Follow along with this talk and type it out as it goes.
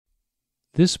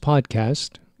This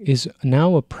podcast is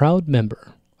now a proud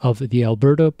member of the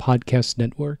Alberta Podcast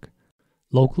Network,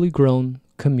 locally grown,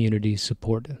 community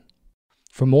supported.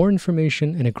 For more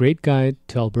information and a great guide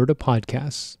to Alberta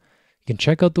podcasts, you can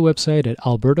check out the website at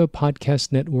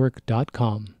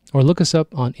albertapodcastnetwork.com or look us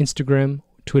up on Instagram,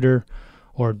 Twitter,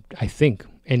 or I think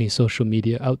any social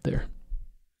media out there.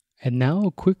 And now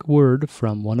a quick word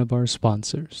from one of our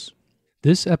sponsors.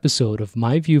 This episode of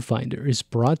My Viewfinder is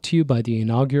brought to you by the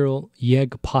inaugural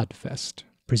YEG Podfest,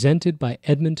 presented by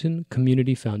Edmonton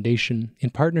Community Foundation in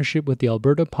partnership with the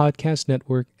Alberta Podcast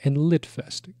Network and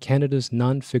LitFest, Canada's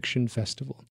non-fiction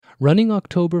festival. Running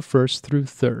October 1st through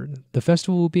 3rd, the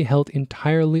festival will be held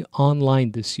entirely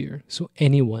online this year, so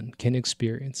anyone can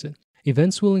experience it.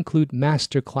 Events will include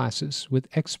master classes with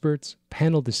experts,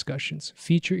 panel discussions,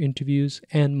 feature interviews,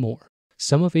 and more.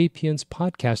 Some of APN's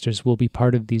podcasters will be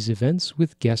part of these events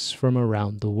with guests from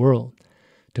around the world.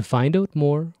 To find out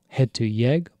more, head to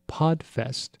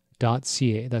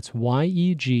yegpodfest.ca. That's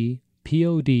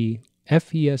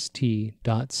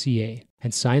yegpodfest.ca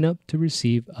and sign up to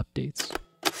receive updates.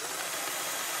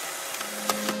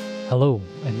 Hello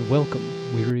and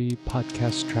welcome, weary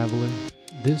podcast traveler.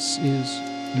 This is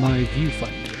My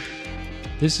Viewfinder.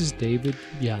 This is David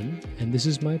Yun, and this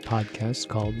is my podcast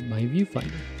called My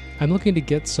Viewfinder. I'm looking to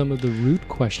get some of the root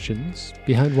questions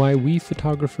behind why we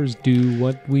photographers do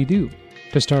what we do.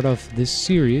 To start off this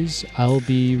series, I'll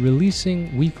be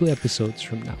releasing weekly episodes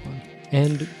from now on.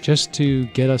 And just to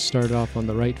get us started off on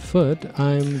the right foot,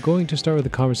 I'm going to start with a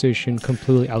conversation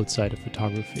completely outside of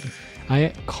photography.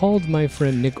 I called my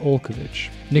friend Nick Olkovich.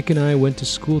 Nick and I went to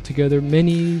school together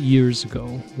many years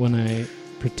ago when I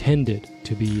pretended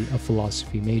to be a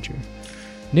philosophy major.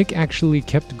 Nick actually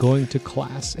kept going to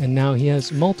class, and now he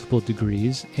has multiple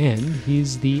degrees, and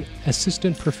he's the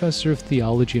Assistant Professor of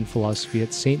Theology and Philosophy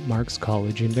at St. Mark's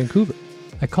College in Vancouver.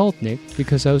 I called Nick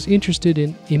because I was interested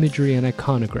in imagery and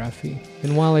iconography,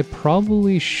 and while I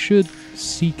probably should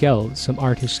seek out some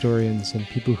art historians and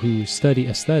people who study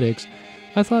aesthetics,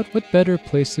 I thought what better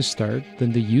place to start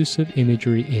than the use of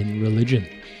imagery in religion.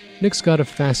 Nick's got a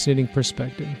fascinating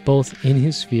perspective, both in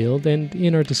his field and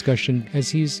in our discussion, as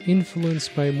he's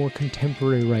influenced by more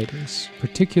contemporary writings,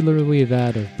 particularly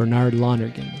that of Bernard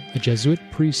Lonergan, a Jesuit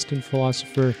priest and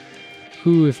philosopher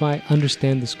who, if I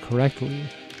understand this correctly,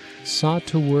 sought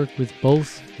to work with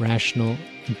both rational,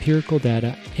 empirical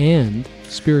data and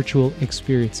spiritual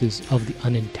experiences of the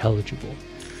unintelligible,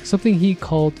 something he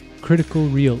called critical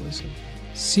realism.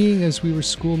 Seeing as we were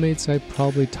schoolmates, I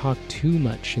probably talked too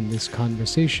much in this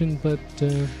conversation, but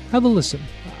have a listen.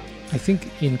 I think,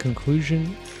 in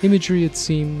conclusion, imagery, it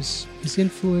seems, is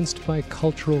influenced by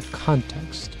cultural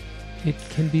context. It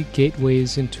can be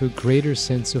gateways into a greater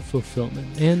sense of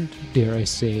fulfillment and, dare I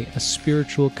say, a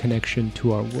spiritual connection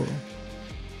to our world.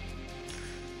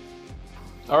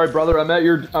 All right, brother, I'm at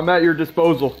your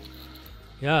disposal.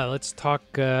 Yeah, let's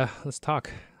talk. How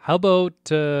about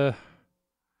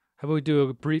we do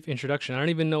a brief introduction? I don't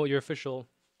even know what your official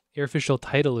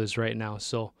title is right now.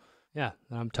 So, yeah,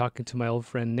 I'm talking to my old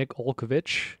friend Nick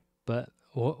Olkovich. But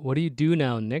what do you do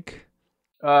now, Nick?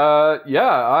 I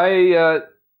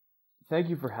thank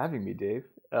you for having me, Dave.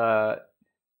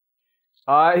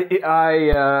 I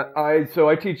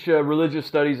teach religious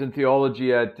studies and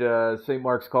theology at St.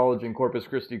 Mark's College and Corpus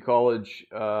Christi College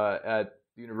at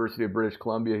the University of British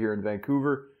Columbia here in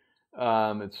Vancouver.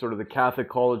 It's sort of the Catholic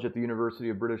college at the University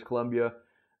of British Columbia.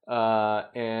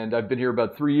 And I've been here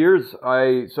about 3 years.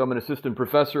 So I'm an assistant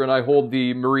professor, and I hold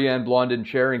the Marie Anne Blondin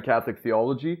Chair in Catholic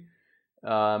Theology.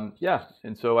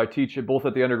 And so I teach it both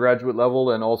at the undergraduate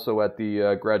level and also at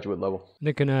the graduate level.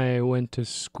 Nick and I went to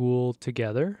school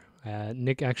together.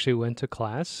 Nick actually went to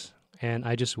class, and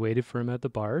I just waited for him at the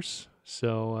bars.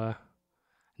 So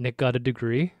Nick got a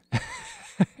degree.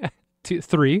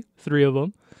 Three of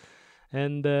them.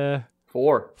 And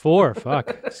Four,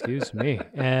 fuck, excuse me.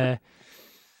 Yeah,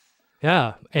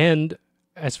 and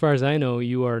as far as I know,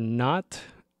 you are not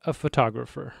a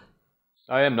photographer.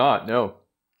 I am not, no.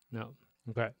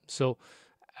 Okay, so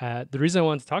the reason I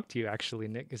wanted to talk to you, actually,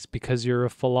 Nick, is because you're a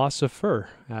philosopher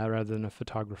rather than a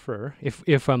photographer,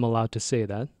 if I'm allowed to say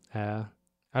that. I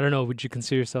don't know, would you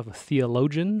consider yourself a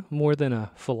theologian more than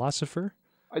a philosopher?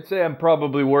 I'd say I'm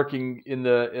probably working in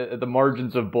the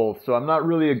margins of both. So I'm not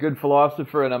really a good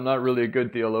philosopher, and I'm not really a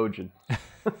good theologian.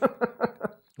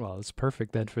 Well, it's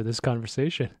perfect then for this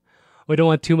conversation. We don't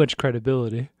want too much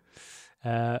credibility.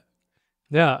 Yeah,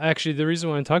 actually, the reason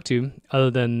I want to talk to you, other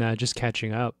than just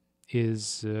catching up,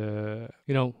 is,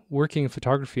 working in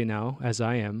photography now, as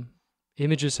I am,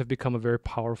 images have become a very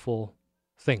powerful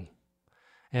thing.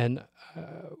 And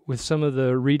with some of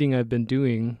the reading I've been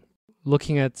doing,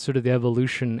 looking at sort of the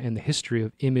evolution and the history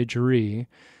of imagery,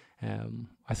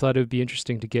 I thought it would be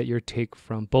interesting to get your take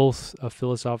from both a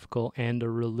philosophical and a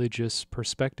religious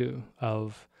perspective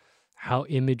of how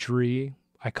imagery,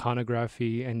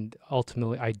 iconography, and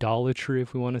ultimately idolatry,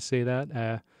 if we want to say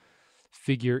that,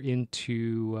 figure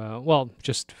into,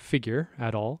 just figure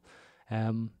at all,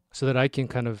 so that I can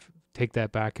kind of take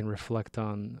that back and reflect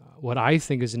on what I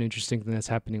think is an interesting thing that's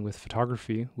happening with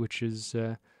photography, which is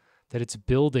that it's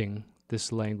building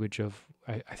this language of,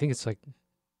 I think it's like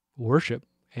worship,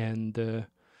 and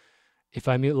if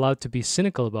I'm allowed to be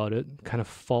cynical about it, kind of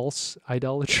false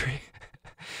idolatry,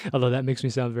 although that makes me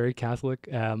sound very Catholic,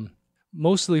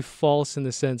 mostly false in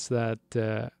the sense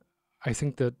that I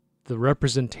think that the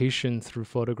representation through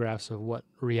photographs of what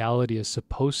reality is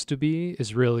supposed to be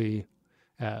is really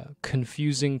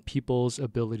confusing people's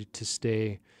ability to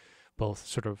stay both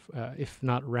sort of, if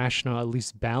not rational, at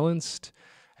least balanced,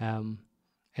 and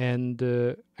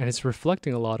it's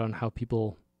reflecting a lot on how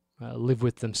people live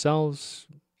with themselves,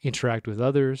 interact with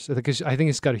others. Because I think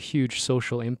it's got a huge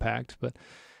social impact. But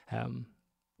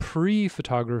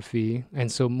pre-photography,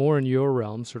 and so more in your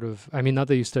realm, sort of, I mean, not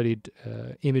that you studied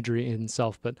imagery in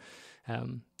itself, but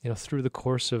through the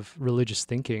course of religious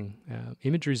thinking,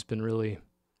 imagery's been really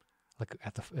like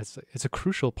it's a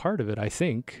crucial part of it, I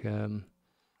think.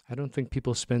 I don't think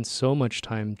people spend so much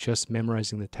time just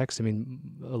memorizing the text. I mean,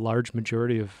 a large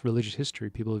majority of religious history,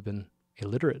 people have been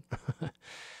illiterate.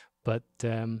 But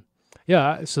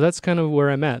so that's kind of where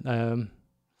I'm at.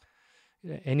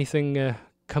 Anything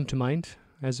come to mind,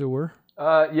 as it were?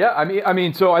 I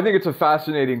mean, so I think it's a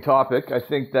fascinating topic. I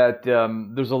think that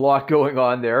there's a lot going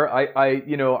on there.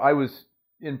 I was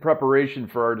in preparation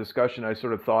for our discussion. I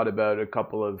sort of thought about a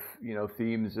couple of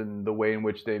themes and the way in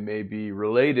which they may be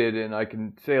related, and I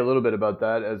can say a little bit about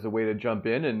that as a way to jump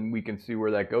in, and we can see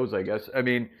where that goes, I guess. I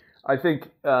mean, I think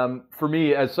for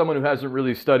me, as someone who hasn't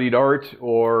really studied art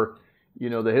or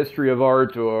the history of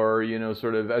art or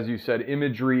sort of, as you said,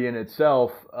 imagery in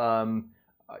itself, I'm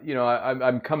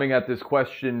coming at this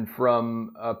question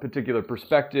from a particular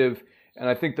perspective, and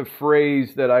I think the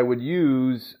phrase that I would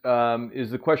use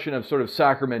is the question of sort of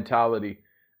sacramentality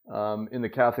in the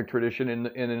Catholic tradition and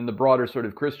in the broader sort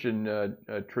of Christian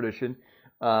tradition.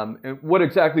 And what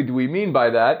exactly do we mean by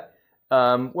that?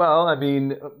 Well, I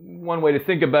mean, one way to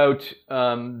think about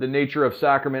the nature of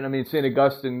sacrament, I mean, St.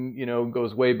 Augustine,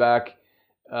 goes way back,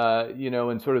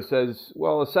 and sort of says,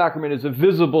 well, a sacrament is a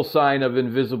visible sign of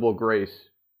invisible grace,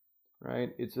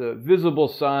 right? It's a visible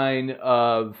sign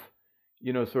of,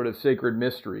 sort of sacred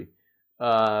mystery,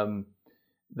 that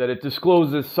it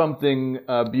discloses something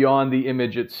beyond the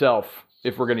image itself,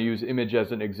 if we're going to use image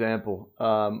as an example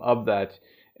of that.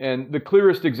 And the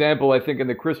clearest example, I think, in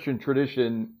the Christian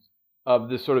tradition of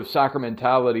this sort of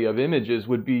sacramentality of images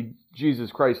would be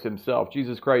Jesus Christ himself.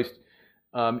 Jesus Christ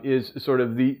is sort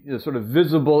of the sort of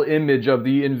visible image of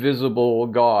the invisible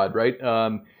God, right?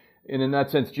 And in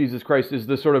that sense, Jesus Christ is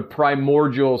the sort of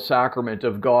primordial sacrament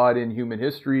of God in human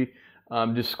history,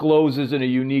 discloses in a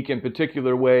unique and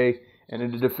particular way, and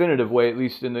in a definitive way, at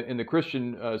least in the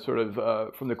Christian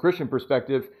from the Christian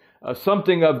perspective,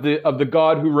 something of the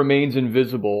God who remains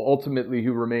invisible, ultimately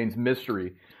who remains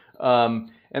mystery,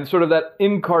 and sort of that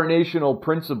incarnational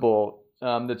principle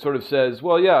that sort of says,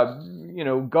 well, yeah,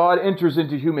 God enters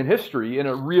into human history in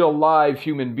a real live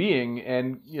human being,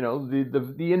 and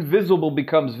the invisible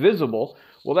becomes visible.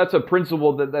 Well, that's a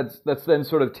principle that's then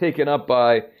sort of taken up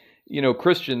by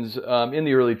Christians in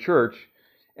the early church,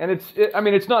 and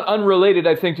it's not unrelated,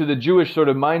 I think, to the Jewish sort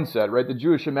of mindset, right? The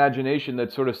Jewish imagination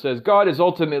that sort of says God is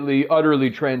ultimately utterly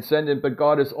transcendent, but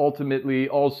God is ultimately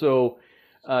also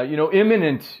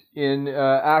immanent in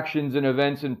actions and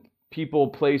events and people,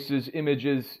 places,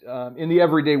 images in the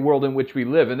everyday world in which we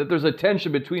live, and that there's a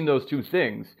tension between those two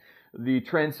things: the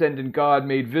transcendent God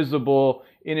made visible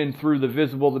in and through the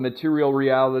visible, the material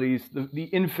realities, the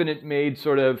infinite made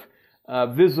sort of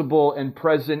visible and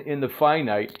present in the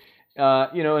finite,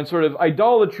 and sort of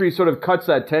idolatry sort of cuts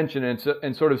that tension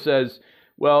and sort of says,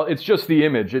 well, it's just the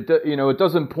image. It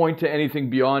doesn't point to anything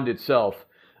beyond itself.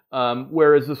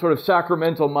 Whereas the sort of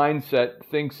sacramental mindset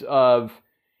thinks of,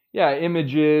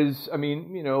 images, I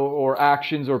mean, or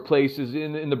actions or places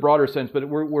in the broader sense, but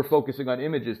we're focusing on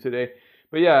images today.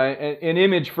 But an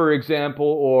image, for example,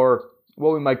 or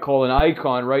what we might call an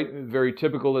icon, right? Very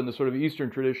typical in the sort of Eastern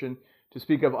tradition to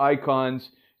speak of icons.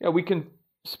 We can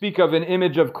speak of an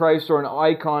image of Christ or an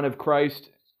icon of Christ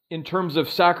in terms of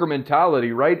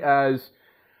sacramentality, right? As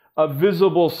a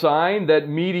visible sign that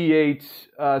mediates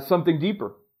something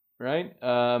deeper, right?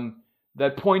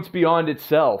 That points beyond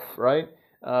itself, right?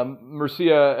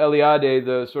 Mircea Eliade,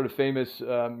 the sort of famous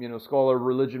scholar of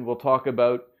religion, will talk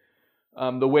about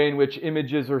the way in which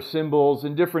images or symbols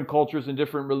in different cultures and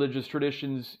different religious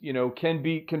traditions,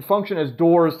 can function as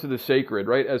doors to the sacred,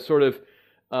 right? As sort of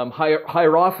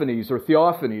hierophanies or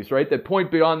theophanies, right? That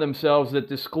point beyond themselves, that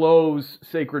disclose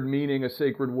sacred meaning, a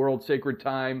sacred world, sacred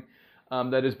time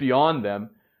that is beyond them.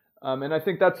 And I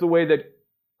think that's the way that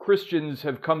Christians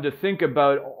have come to think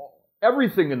about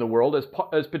everything in the world as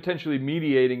potentially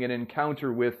mediating an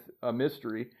encounter with a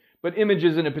mystery, but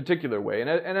images in a particular way. And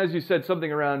as you said,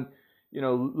 something around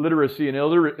literacy and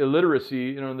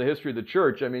illiteracy, in the history of the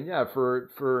church. I mean, yeah, for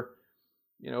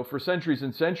centuries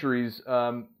and centuries,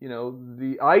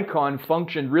 the icon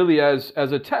functioned really as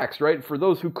a text, right? For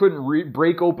those who couldn't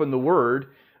break open the Word,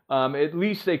 at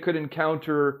least they could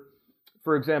encounter,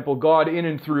 for example, God in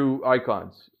and through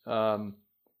icons. That's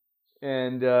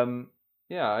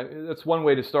one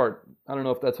way to start. I don't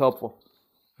know if that's helpful.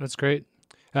 That's great.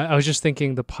 I was just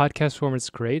thinking the podcast format's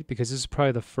great because this is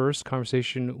probably the first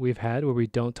conversation we've had where we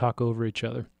don't talk over each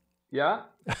other. Yeah?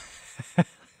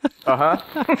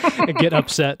 And get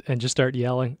upset and just start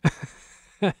yelling.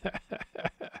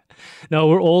 No,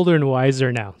 we're older and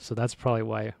wiser now, so that's probably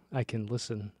why I can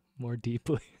listen more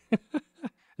deeply.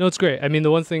 No, it's great. I mean,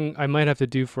 the one thing I might have to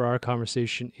do for our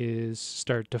conversation is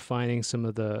start defining some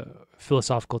of the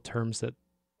philosophical terms that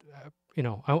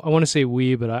I want to say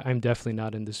we, but I'm definitely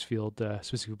not in this field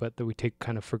specifically, but that we take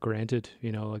kind of for granted,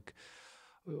 like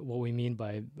what we mean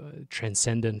by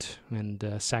transcendent and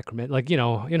sacrament. Like, you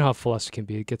know how philosophy can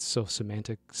be. It gets so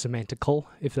semantical,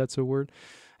 if that's a word.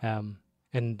 And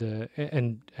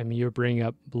I mean, you're bringing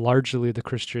up largely the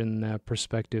Christian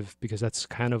perspective because that's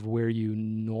kind of where you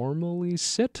normally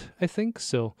sit, I think.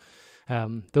 So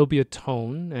there'll be a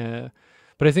tone.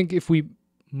 But I think if we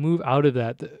move out of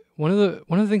that, one of the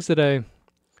things that I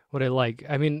like,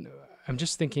 I mean, I'm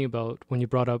just thinking about when you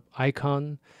brought up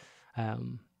icon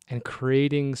and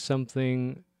creating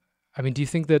something. I mean, do you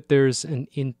think that there's an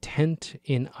intent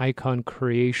in icon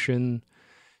creation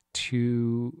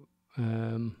to,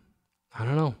 I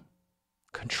don't know,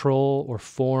 control or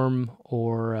form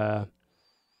or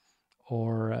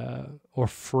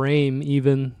frame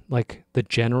even like the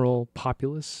general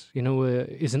populace?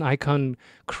 Is an icon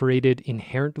created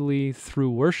inherently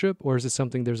through worship, or is it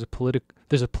something there's a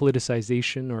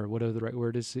politicization, or whatever the right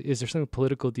word is? Is there something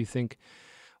political, do you think,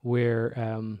 where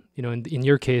in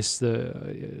your case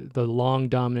the long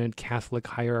dominant Catholic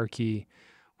hierarchy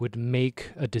would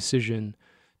make a decision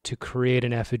to create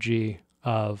an effigy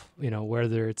of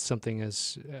whether it's something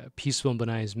as peaceful and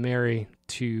benign as Mary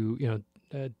to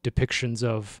depictions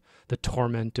of the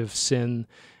torment of sin?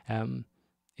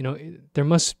 There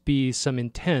must be some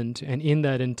intent, and in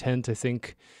that intent, I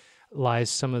think, lies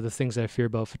some of the things I fear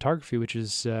about photography, which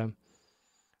is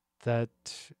that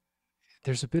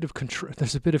there's a bit of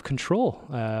control.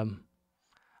 I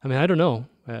mean, I don't know.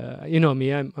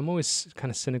 Me, I'm always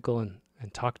kind of cynical and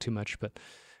talk too much, but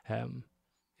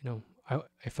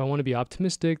if I want to be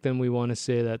optimistic, then we want to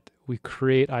say that we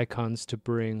create icons to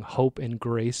bring hope and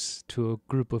grace to a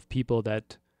group of people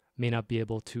that may not be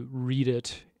able to read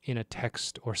it in a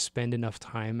text or spend enough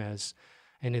time as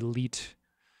an elite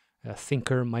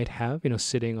thinker might have,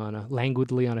 sitting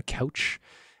languidly on a couch,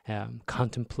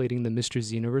 contemplating the mysteries of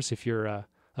the universe. If you're a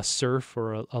serf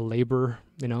or a laborer,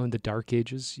 in the Dark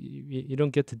Ages, you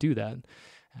don't get to do that.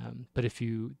 But if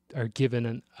you are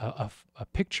given a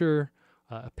picture,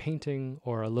 a painting,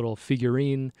 or a little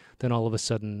figurine, then all of a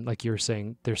sudden, like you're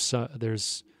saying, there's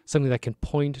something that can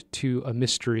point to a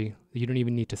mystery that you don't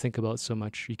even need to think about so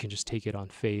much. You can just take it on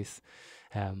faith.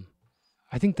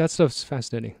 I think that stuff's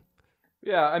fascinating.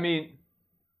 Let me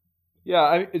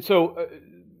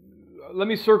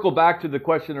circle back to the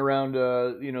question around,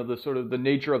 the sort of the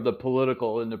nature of the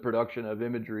political in the production of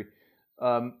imagery.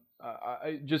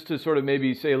 Just to sort of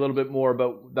maybe say a little bit more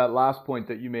about that last point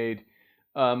that you made.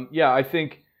 I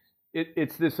think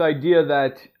it's this idea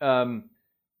that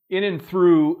in and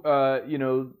through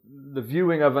the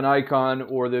viewing of an icon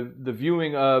or the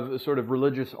viewing of a sort of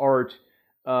religious art,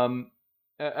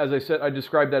 as I said, I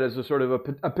described that as a sort of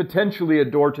a potentially a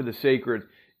door to the sacred,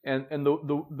 and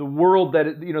the world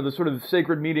that the sort of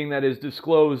sacred meaning that is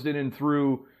disclosed in and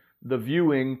through the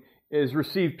viewing is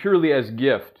received purely as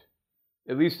gift,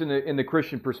 at least in the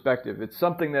Christian perspective. It's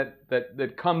something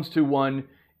that comes to one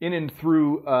in and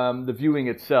through the viewing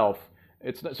itself.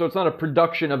 It's not a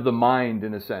production of the mind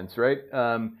in a sense, right?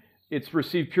 It's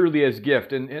received purely as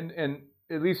gift, and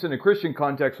at least in a Christian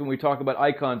context, when we talk about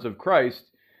icons of Christ,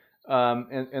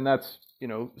 and that's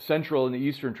central in the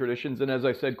Eastern traditions. And as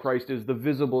I said, Christ is the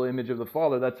visible image of the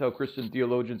Father. That's how Christian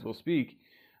theologians will speak.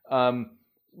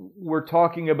 we're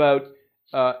talking about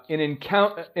an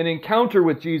encounter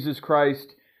with Jesus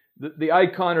Christ. The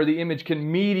icon or the image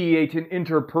can mediate an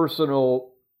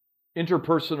interpersonal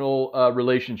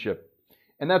relationship,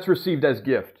 and that's received as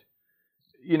gift.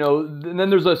 And then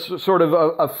there's a sort of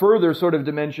a further sort of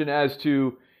dimension as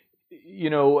to,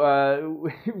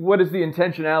 what is the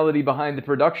intentionality behind the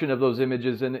production of those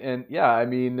images, and yeah, I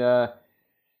mean,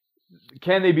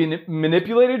 can they be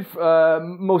manipulated?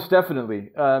 Most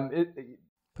definitely.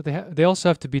 But they also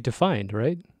have to be defined,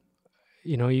 right?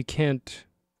 You can't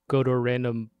go to a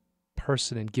random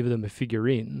person and give them a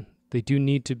figurine. They do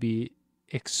need to be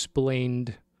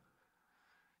explained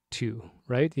to,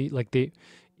 right?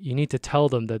 You need to tell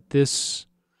them that this,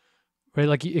 right?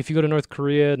 Like if you go to North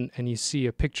Korea and you see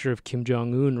a picture of Kim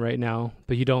Jong-un right now,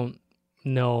 but you don't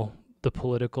know the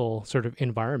political sort of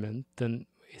environment, then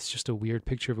it's just a weird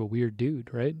picture of a weird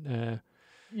dude, right?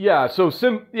 Yeah, so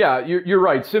you're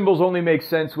right. Symbols only make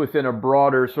sense within a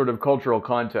broader sort of cultural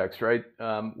context, right?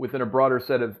 Within a broader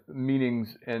set of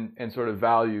meanings and sort of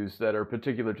values that are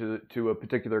particular to a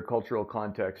particular cultural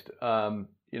context.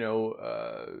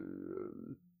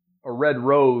 A red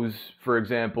rose, for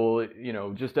example,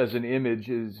 just as an image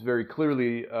is very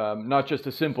clearly not just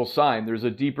a simple sign. There's a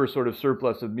deeper sort of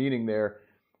surplus of meaning there,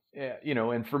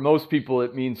 and for most people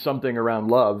it means something around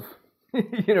love.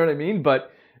 You know what I mean?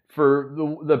 But for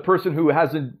the person who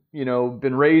hasn't,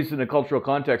 been raised in a cultural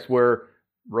context where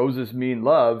roses mean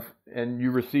love and you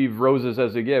receive roses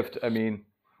as a gift, I mean,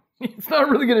 it's not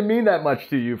really going to mean that much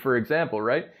to you, for example,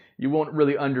 right? You won't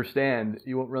really understand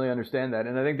that.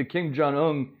 And I think the Kim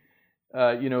Jong-un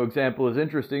example is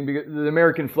interesting because the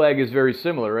American flag is very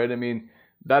similar, right? I mean,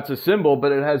 that's a symbol,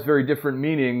 but it has very different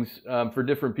meanings for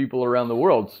different people around the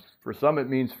world. For some, it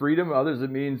means freedom. Others, it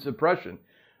means oppression.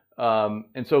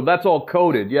 And so that's all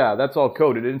coded. Yeah, that's all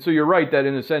coded. And so you're right that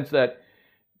in the sense that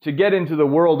to get into the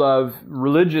world of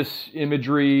religious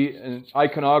imagery and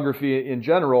iconography in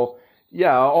general,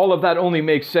 yeah, all of that only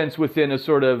makes sense within a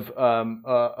sort of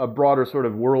a broader sort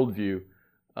of worldview.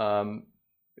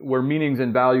 Where meanings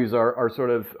and values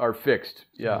are fixed.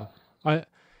 Yeah. I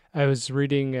was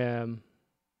reading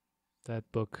that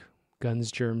book,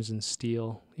 Guns, Germs, and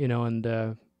Steel, and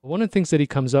one of the things that he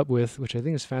comes up with, which I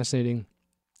think is fascinating,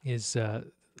 is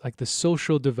like the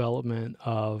social development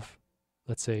of,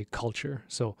 let's say, culture.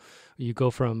 So you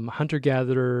go from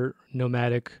hunter-gatherer,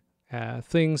 nomadic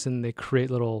things, and they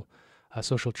create little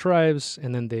social tribes,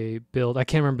 and then they build, I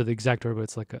can't remember the exact order, but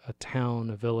it's like a town,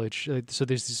 a village. So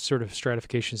there's these sort of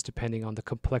stratifications depending on the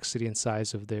complexity and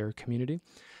size of their community.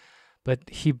 But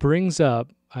he brings up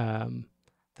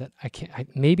that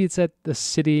maybe it's at the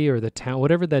city or the town,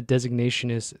 whatever that designation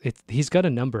is, he's got a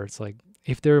number. It's like,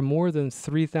 if there are more than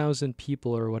 3,000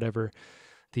 people or whatever,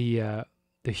 the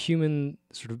human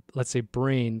sort of, let's say,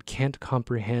 brain can't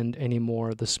comprehend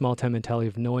anymore the small town mentality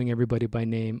of knowing everybody by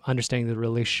name, understanding the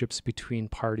relationships between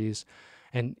parties,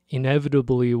 and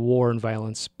inevitably war and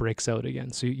violence breaks out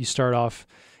again. So you start off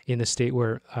in a state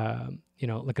where,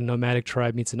 like a nomadic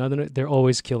tribe meets another, they're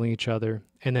always killing each other,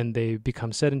 and then they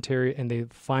become sedentary and they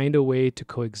find a way to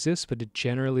coexist, but it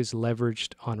generally is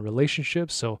leveraged on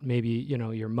relationships. So maybe,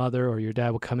 your mother or your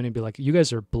dad will come in and be like, you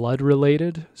guys are blood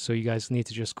related, so you guys need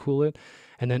to just cool it.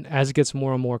 And then as it gets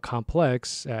more and more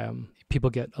complex, people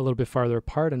get a little bit farther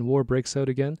apart and war breaks out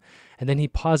again. And then he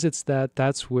posits that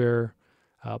that's where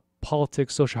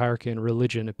politics, social hierarchy, and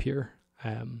religion appear.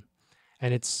 And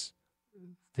it's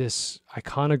this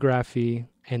iconography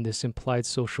and this implied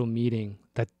social meaning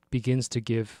that begins to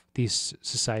give these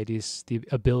societies the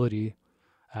ability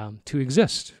to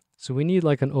exist. So we need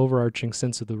like an overarching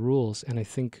sense of the rules. And I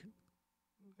think,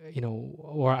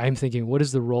 or I'm thinking, what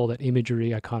is the role that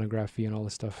imagery, iconography, and all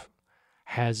this stuff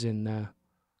has in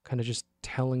kind of just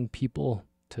telling people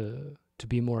to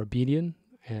be more obedient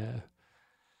and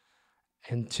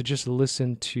to just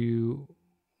listen to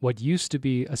what used to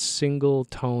be a single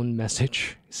tone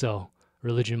message. So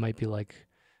religion might be like,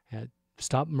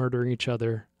 stop murdering each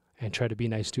other and try to be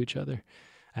nice to each other.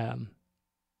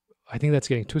 I think that's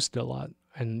getting twisted a lot.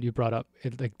 And you brought up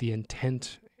like the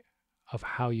intent of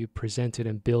how you present it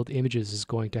and build images is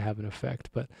going to have an effect.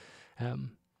 But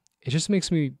it just makes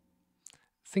me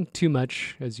think too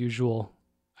much, as usual,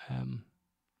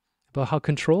 about how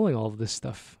controlling all of this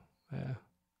stuff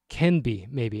can be.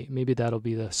 Maybe that'll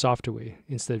be the softer way,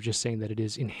 instead of just saying that it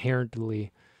is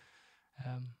inherently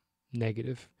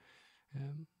negative.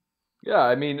 Yeah,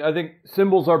 I mean, I think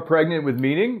symbols are pregnant with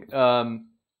meaning,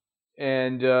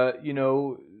 and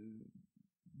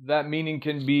that meaning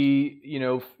can be,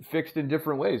 fixed in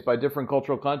different ways by different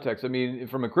cultural contexts. I mean,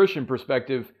 from a Christian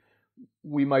perspective,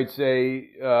 we might say,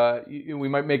 we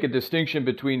might make a distinction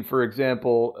between, for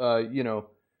example,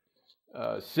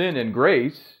 sin and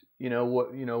grace.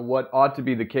 What ought to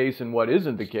be the case and what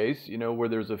isn't the case. Where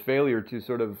there's a failure to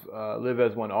sort of live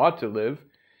as one ought to live,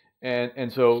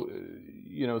 and so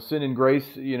sin and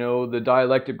grace. The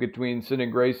dialectic between sin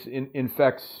and grace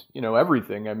infects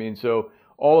everything. I mean, so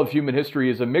all of human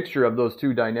history is a mixture of those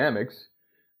two dynamics,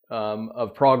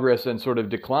 of progress and sort of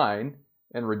decline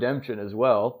and redemption as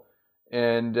well.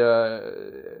 And, so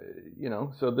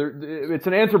it's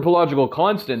an anthropological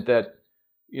constant that,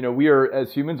 we are,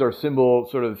 as humans, are symbol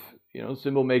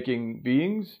making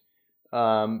beings,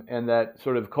 and that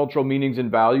sort of cultural meanings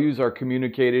and values are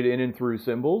communicated in and through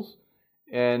symbols.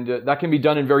 And that can be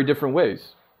done in very different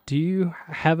ways. Do you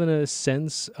have a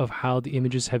sense of how the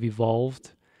images have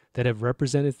evolved that have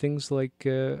represented things like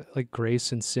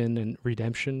grace and sin and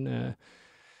redemption?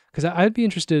 Because I'd be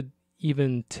interested,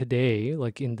 even today,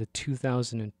 like in the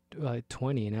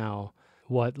 2020 now,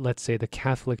 what, let's say, the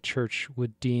Catholic Church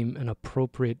would deem an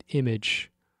appropriate image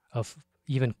of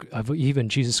even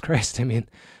Jesus Christ. I mean,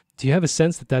 do you have a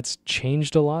sense that that's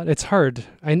changed a lot? It's hard.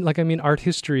 Art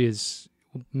history is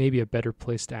maybe a better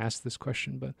place to ask this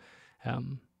question, but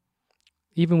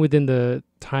even within the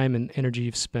time and energy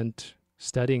you've spent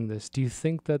studying this, do you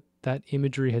think that that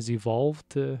imagery has evolved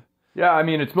to... Yeah, I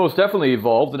mean, it's most definitely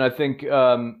evolved, and I think,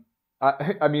 I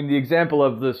mean, the example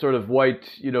of the sort of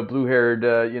white,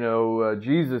 blue-haired,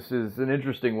 Jesus is an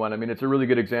interesting one. I mean, it's a really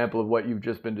good example of what you've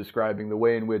just been describing, the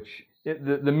way in which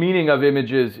the meaning of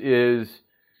images is,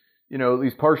 at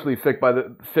least partially fixed by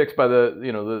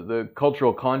the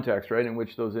cultural context, right, in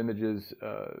which those images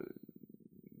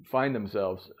find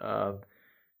themselves.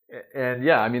 And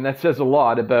yeah, I mean, that says a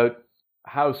lot about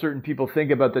how certain people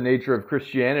think about the nature of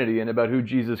Christianity and about who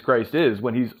Jesus Christ is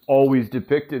when he's always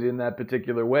depicted in that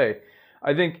particular way.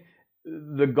 I think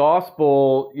the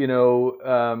gospel,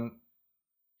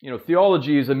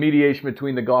 theology is a mediation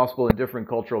between the gospel and different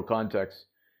cultural contexts.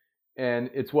 And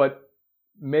it's what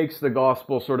makes the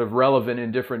gospel sort of relevant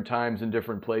in different times and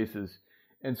different places.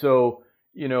 And so,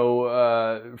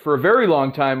 for a very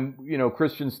long time,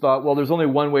 Christians thought, well, there's only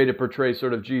one way to portray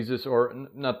sort of Jesus, or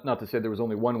not to say there was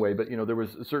only one way, but, there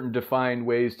was certain defined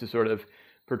ways to sort of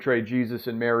portray Jesus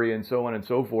and Mary and so on and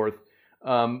so forth.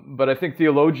 But I think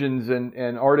theologians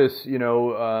and artists,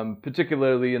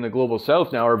 particularly in the global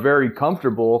South now, are very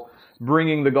comfortable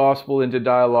bringing the gospel into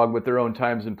dialogue with their own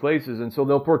times and places. And so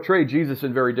they'll portray Jesus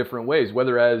in very different ways,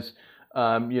 whether as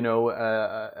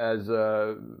as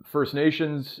a First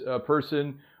Nations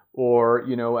person, or,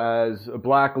 as a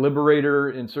Black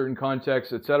liberator in certain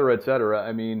contexts, et cetera, et cetera.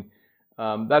 I mean,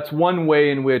 that's one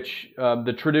way in which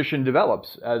the tradition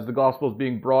develops as the gospel is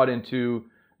being brought into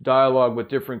dialogue with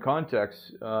different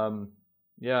contexts.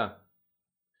 Yeah.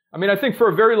 I mean, I think for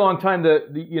a very long time,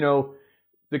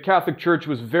 the Catholic Church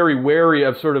was very wary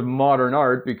of sort of modern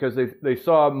art, because they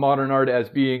saw modern art as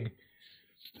being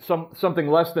something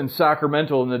less than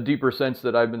sacramental in the deeper sense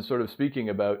that I've been sort of speaking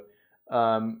about,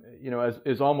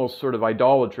 as almost sort of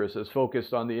idolatrous, as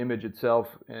focused on the image itself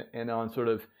and on sort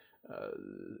of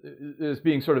as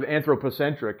being sort of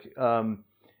anthropocentric. And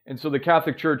so the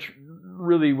Catholic Church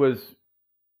really was,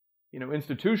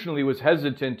 institutionally was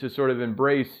hesitant to sort of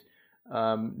embrace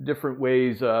different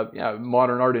ways of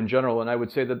modern art in general. And I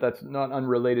would say that that's not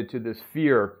unrelated to this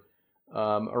fear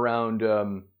around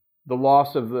the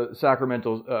loss of the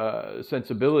sacramental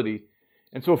sensibility.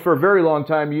 And so for a very long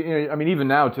time, even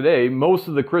now today, most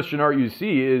of the Christian art you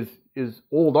see is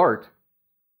old art.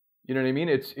 You know what I mean?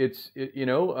 It's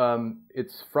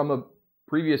from a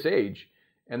previous age,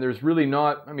 and there's really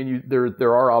not. I mean,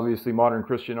 there are obviously modern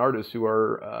Christian artists who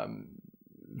are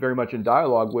very much in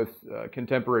dialogue with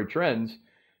contemporary trends,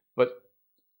 but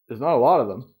there's not a lot of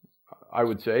them, I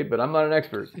would say. But I'm not an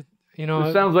expert.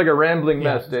 This sounds like a rambling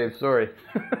mess, Dave. Sorry.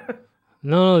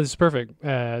 No, this is perfect,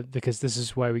 because this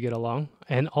is why we get along.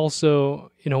 And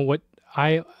also, what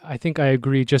I think I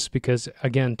agree, just because,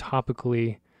 again,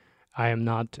 topically, I am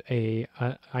not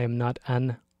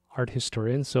an art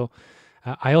historian. So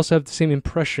I also have the same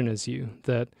impression as you,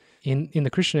 that in the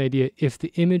Christian idea, if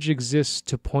the image exists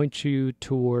to point you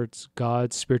towards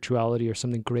God's spirituality or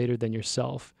something greater than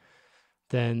yourself,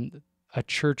 then a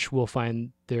church will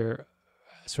find there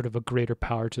sort of a greater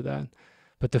power to that.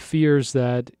 But the fears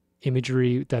that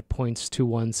imagery that points to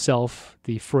oneself,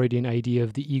 the Freudian idea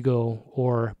of the ego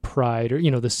or pride,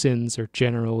 or the sins, are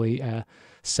generally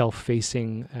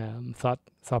self-facing thought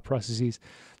processes,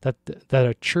 that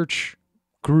a church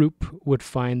group would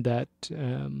find that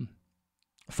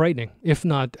frightening. If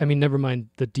not, never mind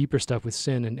the deeper stuff with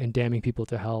sin and damning people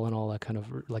to hell and all that kind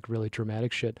of like really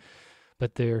dramatic shit.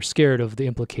 but they're scared of the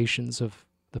implications of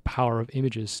the power of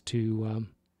images to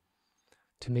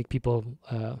make people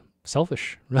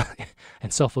selfish, right?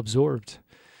 And self-absorbed.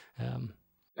 And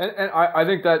I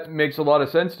think that makes a lot of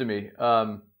sense to me.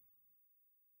 I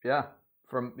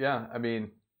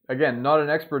mean, again, not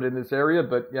an expert in this area,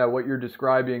 but yeah, what you're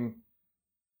describing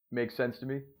makes sense to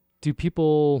me. Do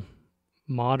people,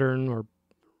 modern or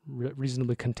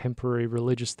reasonably contemporary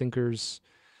religious thinkers,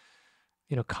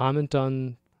 comment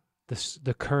on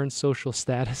the current social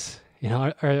status?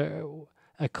 Are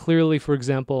clearly, for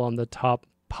example, on the top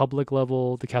public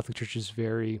level, the Catholic Church is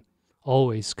very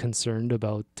always concerned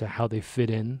about how they fit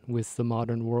in with the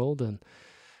modern world, and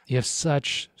you have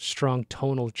such strong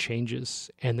tonal changes.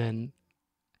 And then,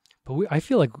 I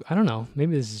feel like, I don't know,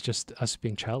 maybe this is just us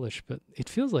being childish, but it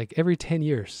feels like every 10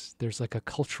 years there's like a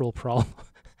cultural problem,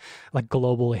 like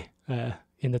globally,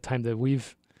 in the time that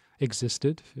we've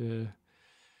existed.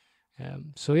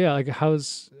 So yeah, like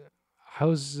how's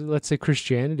let's say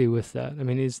Christianity with that? I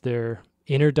mean, is there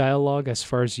inner dialogue as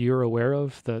far as you're aware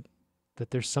of that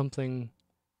there's something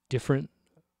different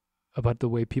about the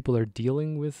way people are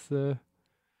dealing with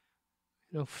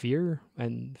fear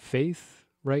and faith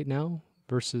right now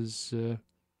versus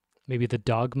maybe the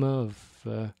dogma of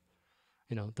the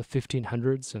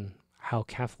 1500s and how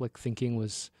Catholic thinking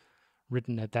was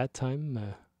written at that time?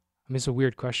 I mean, it's a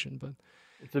weird question, but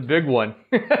it's a big one.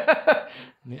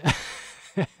 Yeah.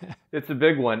 It's a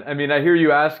big one. I mean, I hear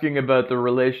you asking about the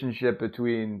relationship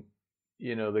between,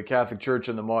 the Catholic Church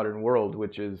and the modern world,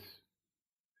 which is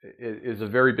a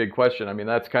very big question. I mean,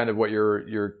 that's kind of what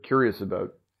you're curious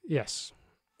about. Yes.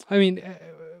 I mean,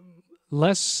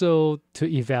 less so to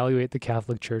evaluate the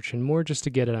Catholic Church and more just to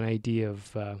get an idea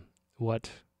of what,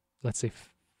 let's say,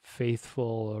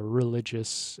 faithful or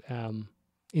religious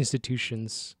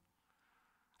institutions,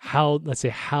 how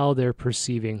they're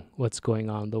perceiving what's going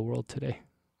on in the world today.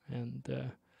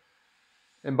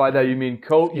 And by that you mean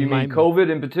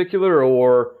COVID in particular,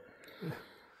 or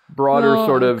broader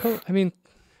sort of? I mean,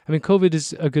 COVID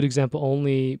is a good example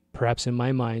only perhaps in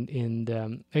my mind. And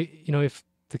if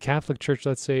the Catholic Church,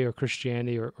 let's say, or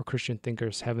Christianity or Christian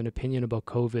thinkers have an opinion about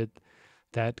COVID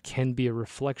that can be a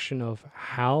reflection of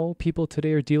how people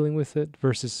today are dealing with it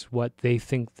versus what they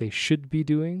think they should be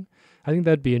doing, I think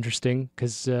that'd be interesting,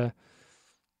 because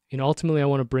ultimately I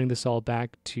want to bring this all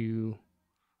back to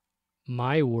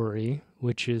my worry,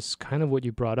 which is kind of what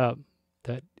you brought up,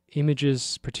 that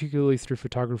images, particularly through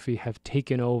photography, have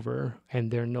taken over,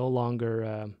 and they're no longer,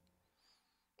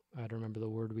 I don't remember the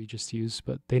word we just used,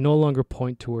 but they no longer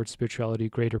point towards spirituality,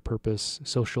 greater purpose,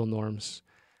 social norms.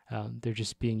 They're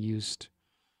just being used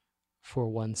for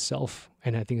oneself,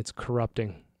 and I think it's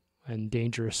corrupting and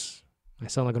dangerous. I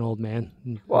sound like an old man.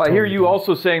 Well, I hear you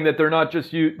also saying that they're not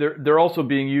just they're also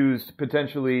being used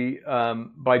potentially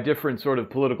by different sort of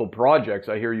political projects.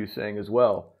 I hear you saying as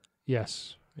well.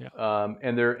 Yes. Yeah.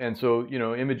 So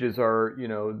images are,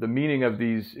 the meaning of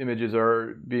these images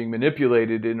are being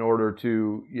manipulated in order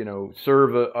to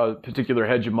serve a particular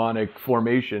hegemonic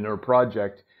formation or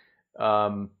project.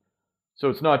 So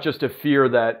it's not just a fear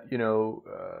that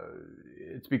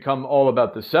it's become all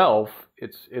about the self.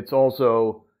 It's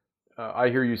also I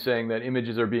hear you saying that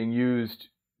images are being used,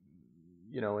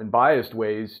 in biased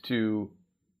ways to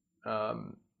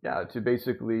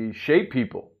basically shape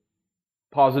people,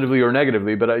 positively or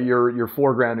negatively. But you're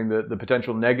foregrounding the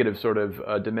potential negative sort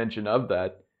of dimension of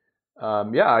that.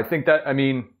 I think that. I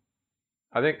mean,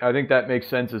 I think that makes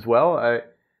sense as well. I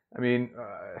mean,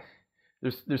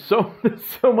 there's so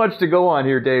much to go on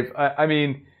here, Dave. I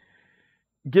mean,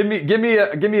 give me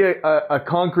a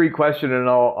concrete question and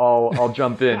I'll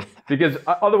jump in, because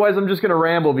otherwise I'm just going to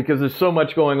ramble because there's so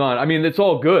much going on. I mean, it's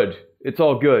all good. It's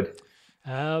all good.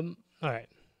 All right.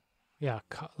 Yeah.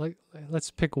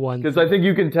 Let's pick one. Because I think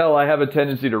you can tell I have a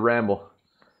tendency to ramble.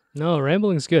 No,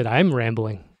 rambling's good. I'm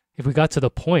rambling. If we got to the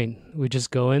point, we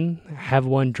just go in, have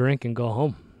one drink, and go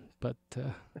home. But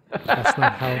that's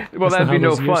not how. Well, that'd be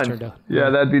no fun.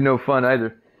 Yeah, that'd be no fun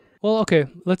either. Well, okay.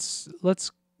 Let's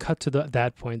cut to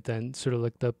that point then. Sort of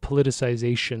like the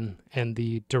politicization and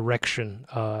the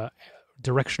directional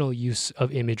use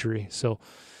of imagery. So,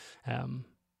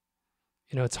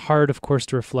 it's hard, of course,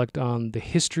 to reflect on the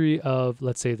history of,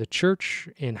 let's say, the church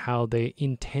and how they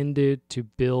intended to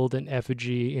build an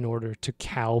effigy in order to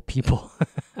cow people.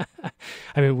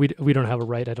 I mean, we don't have a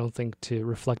right, I don't think, to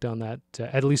reflect on that,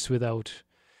 at least without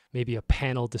maybe a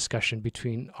panel discussion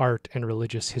between art and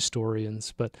religious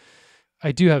historians. But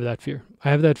I do have that fear.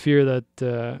 I have that fear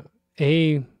that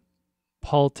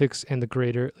politics and the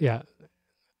greater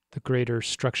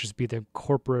structures, be they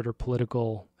corporate or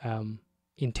political,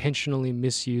 intentionally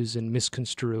misuse and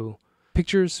misconstrue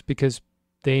pictures, because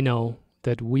they know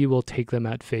that we will take them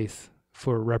at faith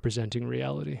for representing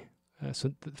reality.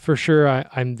 For sure,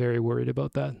 I'm very worried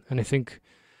about that. And I think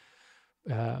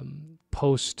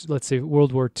post, let's say,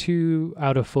 World War II,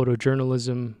 out of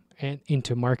photojournalism and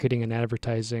into marketing and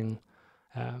advertising,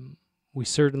 we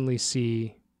certainly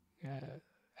see,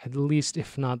 at least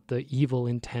if not the evil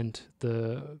intent,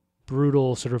 the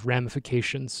brutal sort of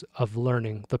ramifications of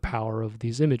learning the power of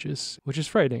these images, which is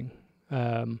frightening.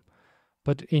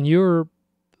 But in your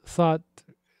thought,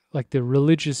 like the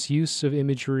religious use of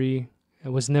imagery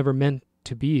was never meant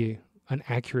to be an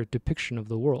accurate depiction of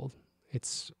the world.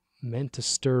 It's meant to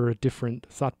stir a different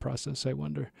thought process, I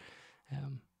wonder.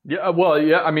 Yeah, well,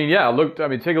 yeah, I mean,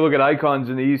 take a look at icons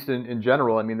in the East in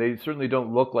general. I mean, they certainly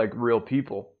don't look like real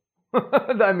people.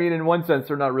 I mean, in one sense,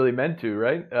 they're not really meant to,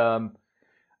 right?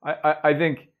 I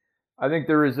think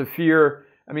there is a fear.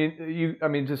 I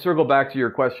mean, to circle back to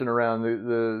your question around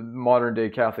the modern day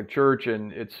Catholic Church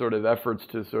and its sort of efforts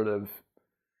to sort of,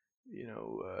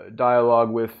 dialogue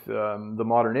with the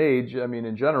modern age. I mean,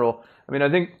 in general, I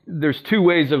think there's two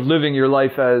ways of living your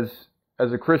life as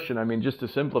a Christian. I mean, just to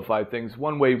simplify things,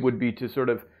 one way would be to sort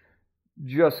of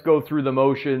just go through the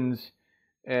motions,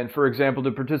 and, for example,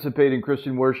 to participate in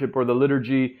Christian worship or the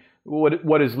liturgy.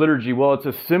 What is liturgy? Well,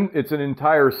 it's an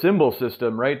entire symbol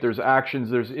system, right? There's actions,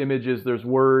 there's images, there's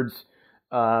words.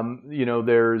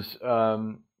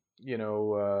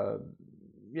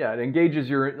 It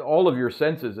engages all of your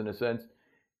senses in a sense,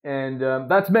 and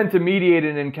that's meant to mediate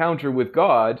an encounter with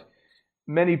God.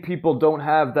 Many people don't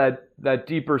have that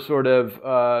deeper sort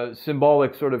of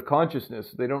symbolic sort of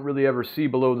consciousness. They don't really ever see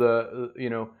below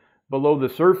the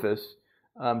surface.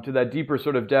 To that deeper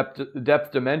sort of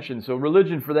depth dimension. So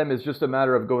religion for them is just a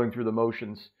matter of going through the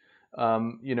motions,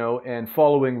 and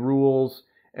following rules,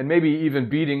 and maybe even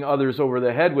beating others over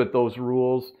the head with those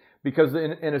rules, because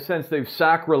in a sense they've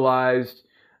sacralized,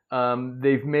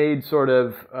 they've made sort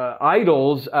of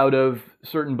idols out of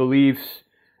certain beliefs,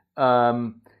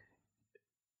 and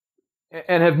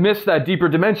have missed that deeper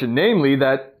dimension, namely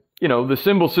that, the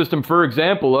symbol system, for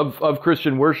example, of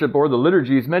Christian worship or the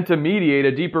liturgy is meant to mediate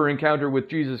a deeper encounter with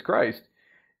Jesus Christ.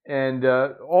 And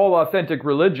all authentic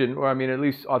religion, or at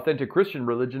least authentic Christian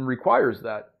religion, requires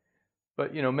that.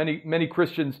 But, many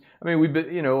Christians, we've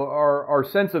been, our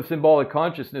sense of symbolic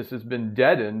consciousness has been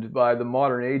deadened by the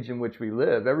modern age in which we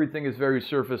live. Everything is very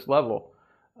surface level.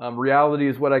 Reality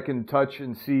is what I can touch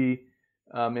and see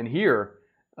and hear.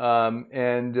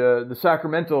 The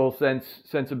sacramental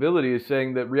sensibility is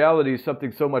saying that reality is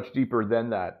something so much deeper than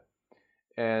that.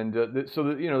 And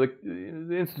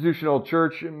the institutional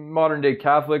church, modern day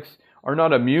Catholics, are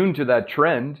not immune to that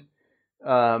trend.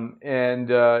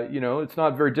 It's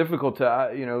not very difficult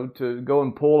to go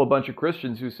and poll a bunch of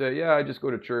Christians who say, yeah, I just go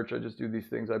to church, I just do these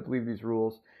things, I believe these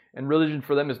rules. And religion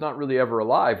for them is not really ever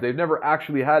alive. They've never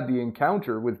actually had the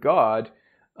encounter with God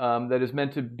that is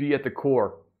meant to be at the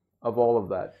core of all of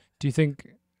that. Do you think,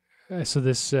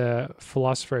 this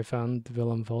philosopher I found,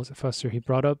 Willem Foster, he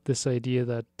brought up this idea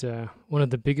that one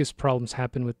of the biggest problems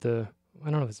happened with I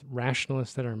don't know if it's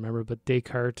rationalist, I don't remember, but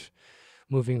Descartes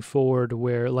moving forward,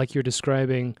 where, like you're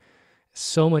describing,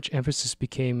 so much emphasis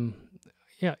became,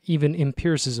 even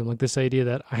empiricism, like this idea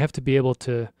that I have to be able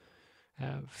to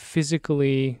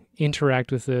physically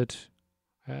interact with it.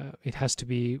 It has to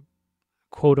be,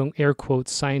 quote, air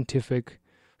quotes, scientific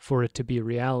for it to be a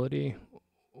reality.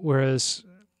 Whereas,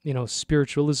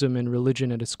 spiritualism and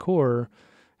religion at its core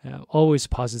always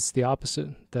posits the opposite,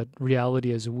 that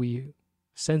reality as we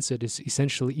sense it is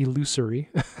essentially illusory,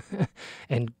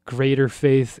 and greater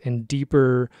faith and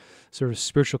deeper sort of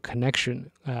spiritual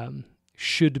connection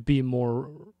should be more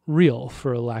real,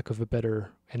 for a lack of a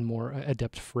better and more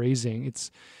adept phrasing.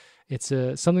 It's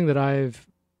something that I've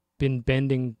been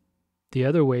bending the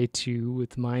other way too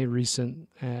with my recent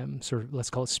sort of, let's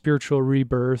call it, spiritual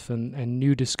rebirth and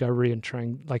new discovery, and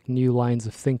trying like new lines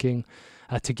of thinking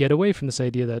to get away from this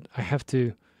idea that I have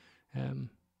to,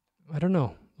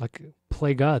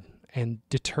 play God and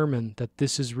determine that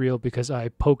this is real because I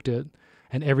poked it,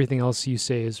 and everything else you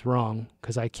say is wrong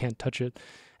because I can't touch it.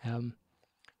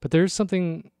 But there's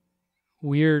something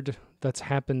weird that's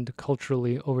happened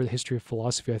culturally over the history of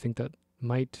philosophy, I think, that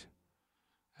might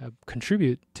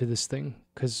contribute to this thing,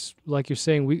 because, like you're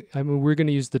saying, we're going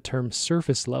to use the term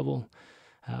surface level.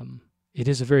 It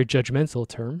is a very judgmental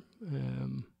term.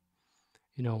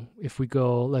 If we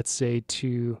go, let's say,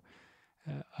 to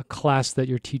a class that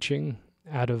you're teaching,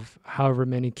 out of however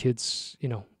many kids,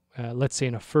 let's say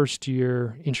in a first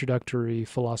year introductory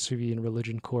philosophy and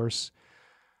religion course,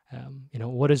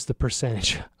 what is the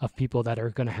percentage of people that are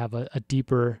going to have a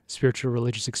deeper spiritual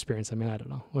religious experience? I don't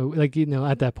know.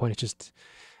 At that point, it's just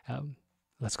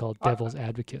let's call it devil's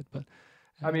advocate. But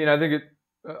I mean, I think it.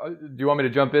 Do you want me to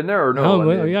jump in there or no? Oh,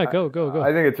 I mean, yeah, go.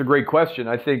 I think it's a great question.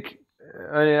 I think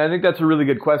that's a really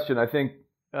good question. I think,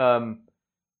 from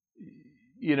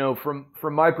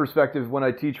my perspective, when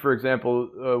I teach, for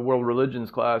example, world religions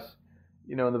class,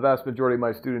 and the vast majority of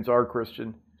my students are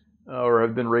Christian or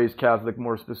have been raised Catholic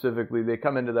more specifically. They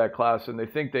come into that class and they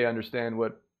think they understand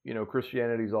what,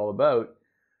 Christianity is all about.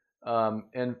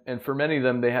 And for many of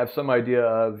them, they have some idea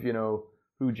of,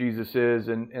 who Jesus is,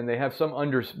 and they have some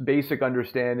basic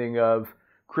understanding of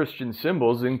Christian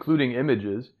symbols, including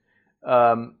images.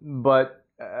 But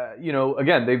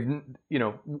again, they've,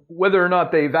 whether or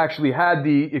not they've actually had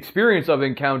the experience of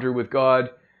encounter with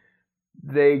God,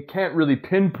 they can't really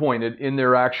pinpoint it in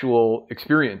their actual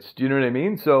experience. Do you know what I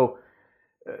mean? So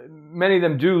many of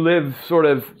them do live sort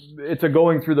of, it's a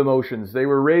going through the motions. They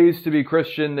were raised to be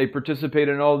Christian. They participate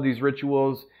in all of these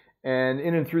rituals. And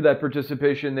in and through that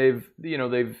participation, they've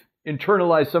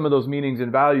internalized some of those meanings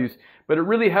and values, but it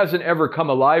really hasn't ever come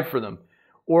alive for them.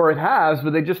 Or it has,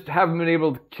 but they just haven't been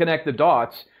able to connect the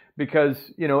dots because,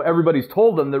 everybody's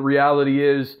told them that reality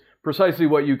is precisely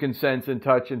what you can sense and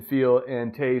touch and feel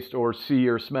and taste or see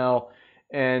or smell.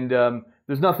 And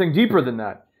there's nothing deeper than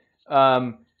that.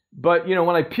 But,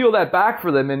 when I peel that back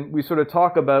for them and we sort of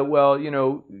talk about, well,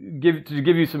 to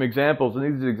give you some examples, and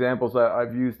these are examples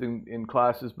I've used in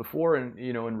classes before and,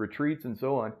 in retreats and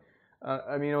so on.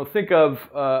 Think of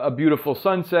a beautiful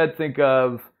sunset. Think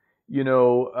of,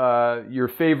 your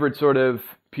favorite sort of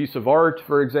piece of art,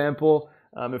 for example,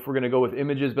 if we're going to go with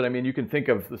images. But, you can think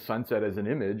of the sunset as an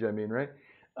image, right?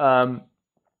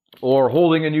 Or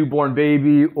holding a newborn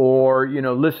baby, or,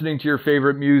 listening to your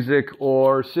favorite music,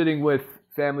 or sitting with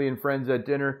family and friends at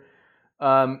dinner,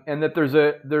 and that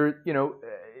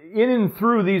in and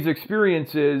through these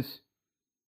experiences,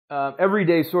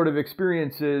 everyday sort of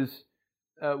experiences,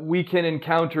 we can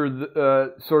encounter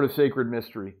the sort of sacred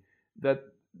mystery. That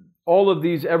all of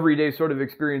these everyday sort of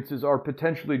experiences are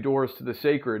potentially doors to the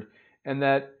sacred, and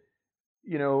that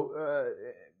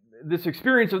this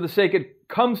experience of the sacred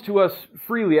comes to us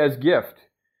freely as gift.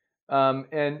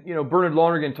 Bernard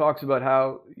Lonergan talks about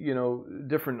how,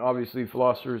 different, obviously,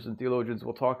 philosophers and theologians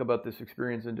will talk about this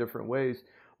experience in different ways.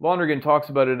 Lonergan talks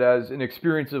about it as an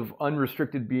experience of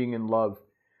unrestricted being in love,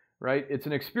 right? It's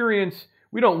an experience,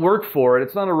 we don't work for it.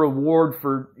 It's not a reward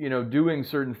for, doing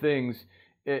certain things.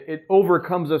 It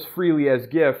overcomes us freely as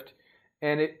gift.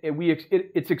 And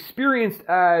it's experienced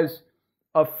as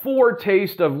a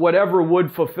foretaste of whatever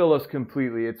would fulfill us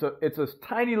completely. It's a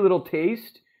tiny little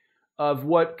taste of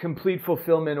what complete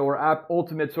fulfillment or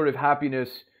ultimate sort of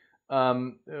happiness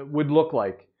would look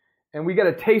like. And we get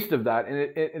a taste of that, and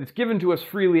it's given to us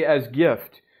freely as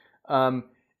gift. And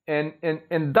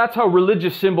that's how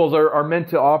religious symbols are meant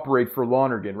to operate for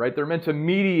Lonergan, right? They're meant to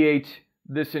mediate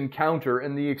this encounter,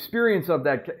 and the experience of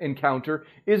that encounter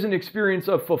is an experience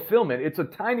of fulfillment. It's a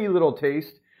tiny little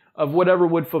taste of whatever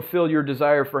would fulfill your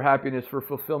desire for happiness, for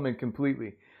fulfillment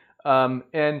completely.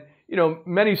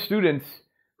 Many students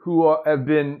who have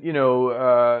been,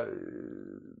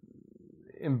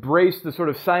 embrace the sort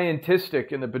of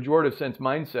scientistic, in the pejorative sense,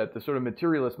 mindset, the sort of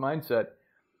materialist mindset,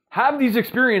 have these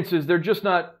experiences. They're just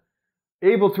not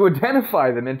able to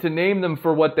identify them and to name them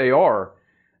for what they are.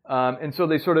 And so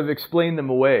they sort of explain them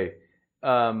away.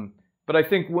 But I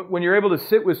think when you're able to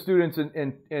sit with students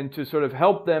and to sort of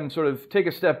help them sort of take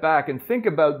a step back and think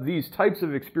about these types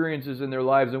of experiences in their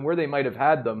lives and where they might have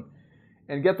had them,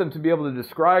 and get them to be able to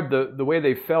describe the way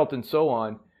they felt and so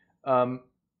on,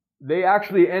 they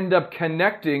actually end up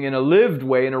connecting in a lived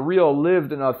way, in a real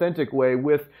lived and authentic way,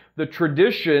 with the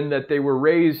tradition that they were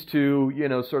raised to,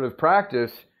 sort of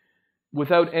practice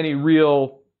without any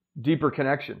real deeper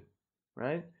connection,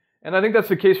 right? And I think that's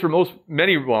the case for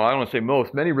many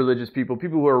religious people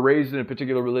who are raised in a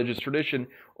particular religious tradition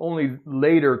only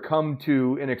later come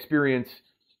to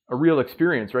a real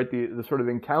experience, right? The sort of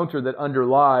encounter that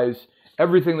underlies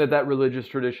everything that religious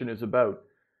tradition is about.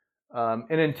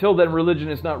 And until then, religion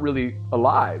is not really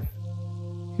alive.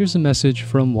 Here's a message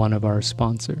from one of our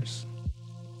sponsors.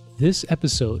 This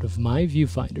episode of My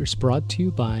Viewfinder is brought to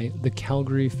you by the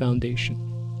Calgary Foundation.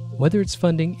 Whether it's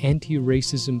funding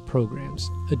anti-racism programs,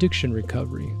 addiction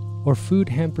recovery, or food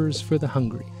hampers for the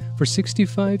hungry, for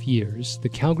 65 years, the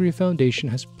Calgary Foundation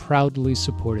has proudly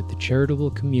supported the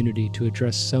charitable community to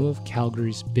address some of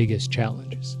Calgary's biggest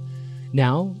challenges.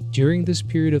 Now, during this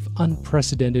period of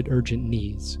unprecedented urgent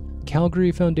needs,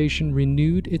 Calgary Foundation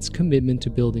renewed its commitment to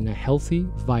building a healthy,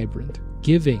 vibrant,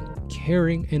 giving,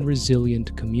 caring, and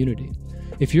resilient community.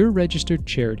 If you're a registered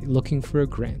charity looking for a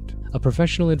grant, a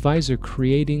professional advisor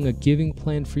creating a giving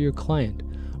plan for your client,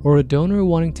 or a donor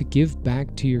wanting to give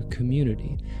back to your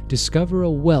community, discover a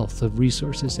wealth of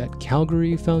resources at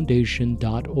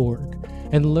calgaryfoundation.org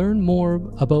and learn more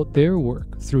about their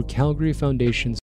work through Calgary Foundation's